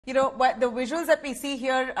You know, the visuals that we see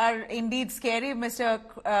here are indeed scary, Mr.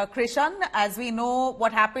 Krishan. As we know,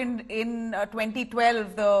 what happened in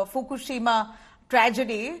 2012, the Fukushima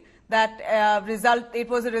tragedy, that it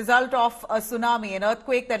was a result of a tsunami, an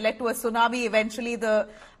earthquake that led to a tsunami. Eventually, the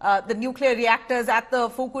nuclear reactors at the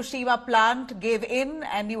Fukushima plant gave in,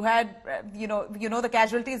 and you had, you know the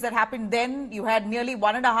casualties that happened then. You had nearly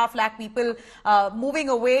 1.5 lakh people moving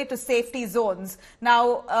away to safety zones.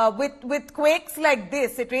 Now, with quakes like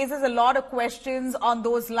this, it raises a lot of questions on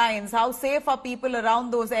those lines. How safe are people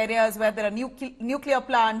around those areas where there are nuclear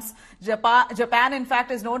plants? Japan, in fact,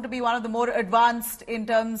 is known to be one of the more advanced in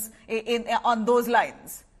terms on those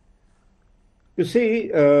lines. You see,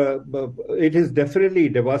 it is definitely a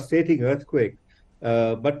devastating earthquake.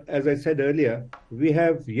 But as I said earlier, we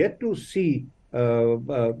have yet to see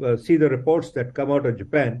the reports that come out of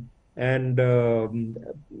Japan, and the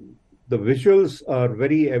visuals are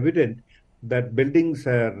very evident that buildings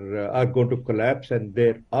are going to collapse, and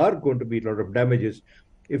there are going to be a lot of damages.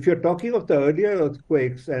 If you're talking of the earlier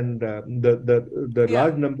earthquakes and the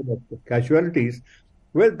large number of casualties,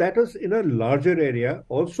 well, that was in a larger area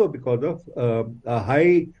also because of a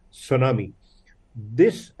high tsunami.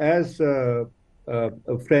 This, as a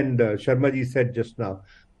friend Sharmaji said just now,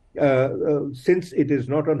 since it is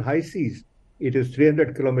not on high seas, it is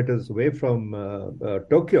 300 kilometers away from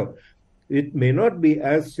Tokyo. It may not be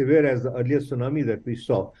as severe as the earlier tsunami that we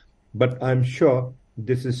saw, but I'm sure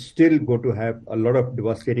this is still going to have a lot of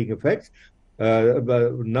devastating effects.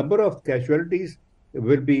 The number of casualties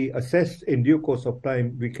will be assessed in due course of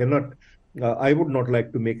time. We cannot, I would not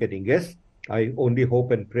like to make any guess. I only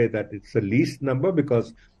hope and pray that it's the least number,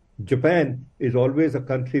 because Japan is always a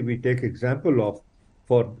country we take example of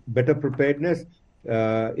for better preparedness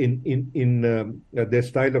in their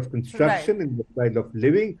style of construction, in the style of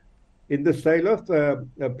living, in the style of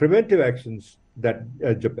preventive actions that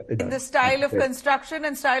Japan. In the style of construction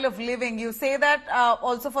and style of living. You say that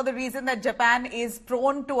also for the reason that Japan is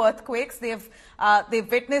prone to earthquakes. They've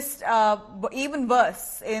witnessed even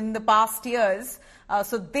worse in the past years.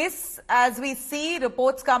 So this, as we see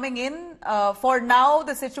reports coming in, for now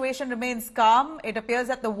the situation remains calm. It appears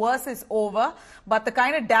that the worst is over, but the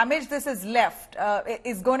kind of damage this has left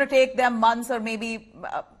is going to take them months, or maybe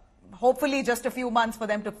hopefully just a few months for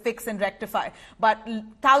them to fix and rectify. But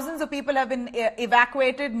thousands of people have been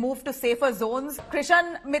evacuated, moved to safer zones.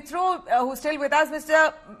 Krishan Mitro, who's still with us.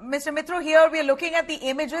 Mr. Mitro, here we are looking at the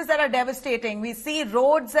images that are devastating. We see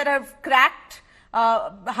roads that have cracked,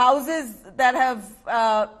 houses that have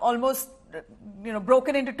almost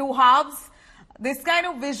broken into two halves. This kind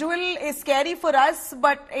of visual is scary for us,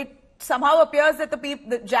 but it somehow appears that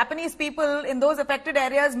the Japanese people in those affected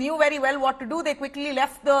areas knew very well what to do. They quickly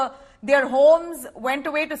left their homes, went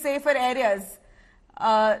away to safer areas.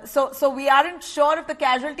 So we aren't sure of the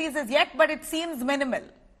casualties as yet, but it seems minimal.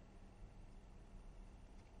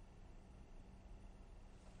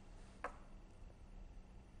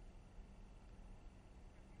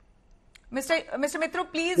 Mr.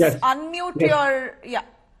 Mitro, please unmute your... Yeah.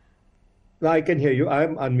 I can hear you.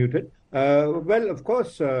 I'm unmuted. Well, of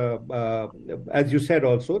course, as you said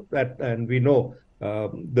also, that, and we know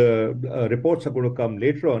the reports are going to come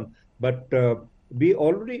later on, but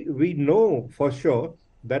we know for sure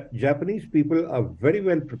that Japanese people are very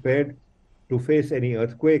well prepared to face any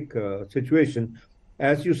earthquake situation.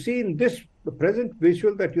 As you see in this present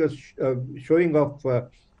visual that you are showing of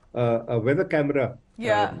a weather camera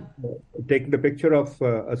taking the picture of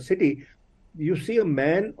a city, you see a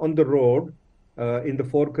man on the road in the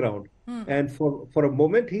foreground. And for a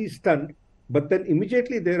moment he's stunned, but then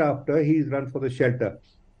immediately thereafter he's run for the shelter.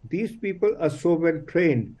 These people are so well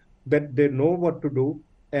trained that they know what to do,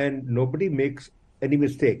 and nobody makes any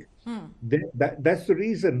mistake. That's the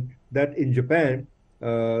reason that in Japan,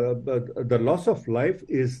 the loss of life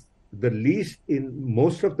is the least in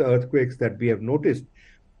most of the earthquakes that we have noticed.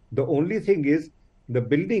 The only thing is the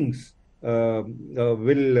buildings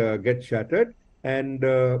will get shattered, and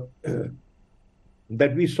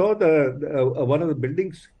that we saw one of the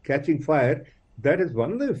buildings catching fire. That is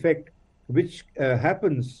one of the effect which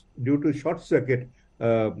happens due to short circuit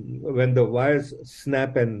when the wires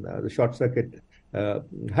snap and the short circuit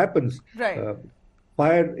happens. Right.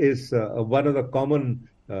 Fire is one of the common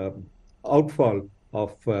outfall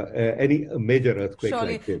of any major earthquake.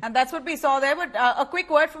 Surely. Like this. And that's what we saw there. But a quick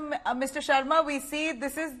word from Mr. Sharma. We see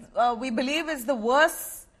this is, we believe, is the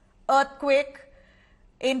worst earthquake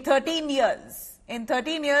in 13 years. In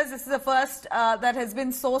 13 years, this is the first that has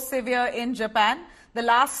been so severe in Japan. The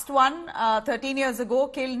last one, 13 years ago,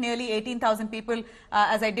 killed nearly 18,000 people.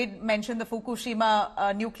 As I did mention, the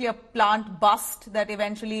Fukushima nuclear plant bust that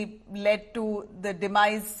eventually led to the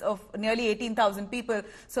demise of nearly 18,000 people.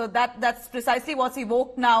 So that's precisely what's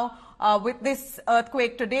evoked now with this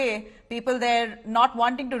earthquake today. People there not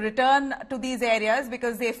wanting to return to these areas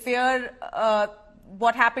because they fear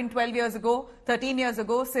what happened 12 years ago, 13 years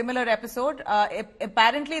ago, similar episode.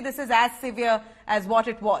 Apparently, this is as severe as what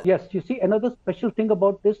it was. Yes, you see, another special thing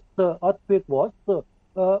about this earthquake was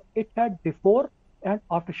it had before and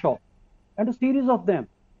aftershock, and a series of them.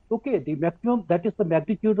 Okay, the maximum, that is the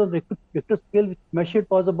magnitude of the Richter scale which measured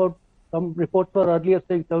was about, some reports were earlier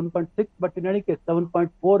saying 7.6, but in any case,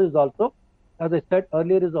 7.4 is also, as I said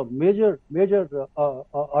earlier, is a major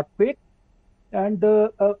earthquake. And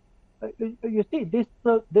you see, this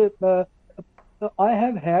I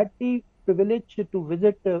have had the privilege to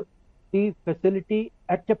visit the facility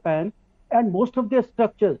at Japan, and most of their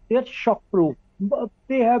structures, they are shock-proof.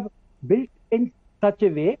 They have built in such a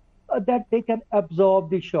way that they can absorb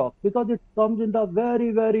the shock, because it comes in the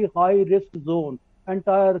very, very high-risk zone,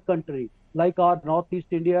 entire country. Like our Northeast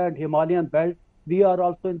India and Himalayan belt, we are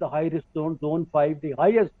also in the high-risk zone, zone 5, the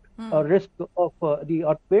highest risk of the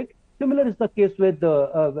earthquake. Similar is the case with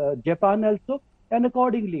Japan also, and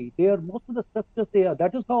accordingly, most of the structures there.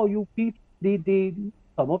 That is how you feel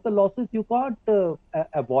some of the losses you can't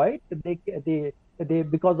avoid. They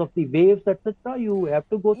because of the waves, etc. You have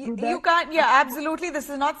to go through that. You can't. Yeah, absolutely. This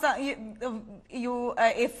is not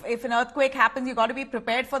if an earthquake happens, you got to be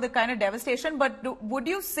prepared for the kind of devastation. But would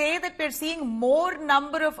you say that we're seeing more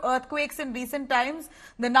number of earthquakes in recent times?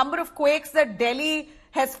 The number of quakes that Delhi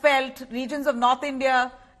has felt, regions of North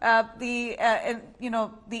India. The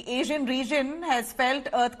Asian region has felt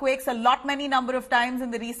earthquakes many number of times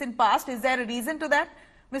in the recent past. Is there a reason to that,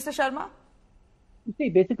 Mr. Sharma? You see,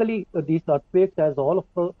 basically, these earthquakes, as all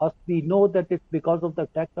of us, we know that it's because of the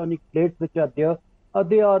tectonic plates which are there.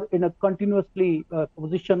 They are in a continuously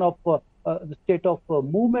position of the state of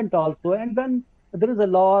movement also. And when there is a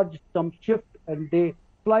large some shift and they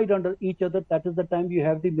slide under each other, that is the time you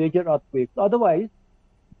have the major earthquakes. Otherwise,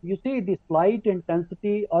 you see the slight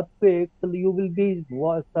intensity earthquakes, you will be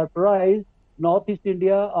surprised. Northeast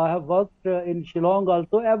India, I have worked in Shillong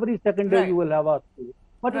also. Every second day you will have earthquake.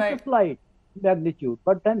 But it's a slight magnitude.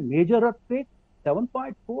 But then major earthquake,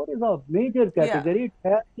 7.4 is a major category. It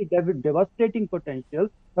has the devastating potential.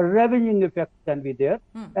 A ravaging effect can be there.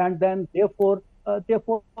 And then therefore, as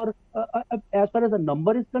far as the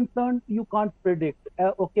number is concerned, you can't predict,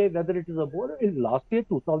 whether it is a more. In last year,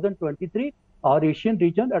 2023, our Asian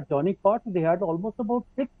region, Tectonic part, they had almost about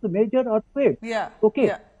 6 major earthquakes.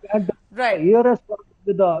 And here is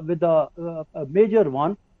with a major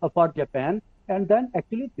one for Japan. And then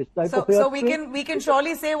actually this type of earthquake. So we can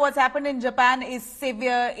surely say what's happened in Japan is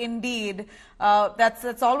severe indeed.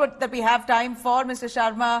 That's all that we have time for, Mr.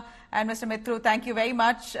 Sharma and Mr. Mithru. Thank you very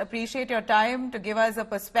much. Appreciate your time to give us a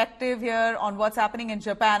perspective here on what's happening in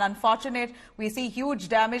Japan. Unfortunate, we see huge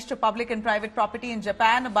damage to public and private property in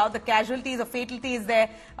Japan. About the casualties or fatalities there,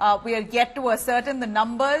 we are yet to ascertain the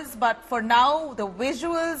numbers. But for now, the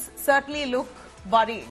visuals certainly look worrying.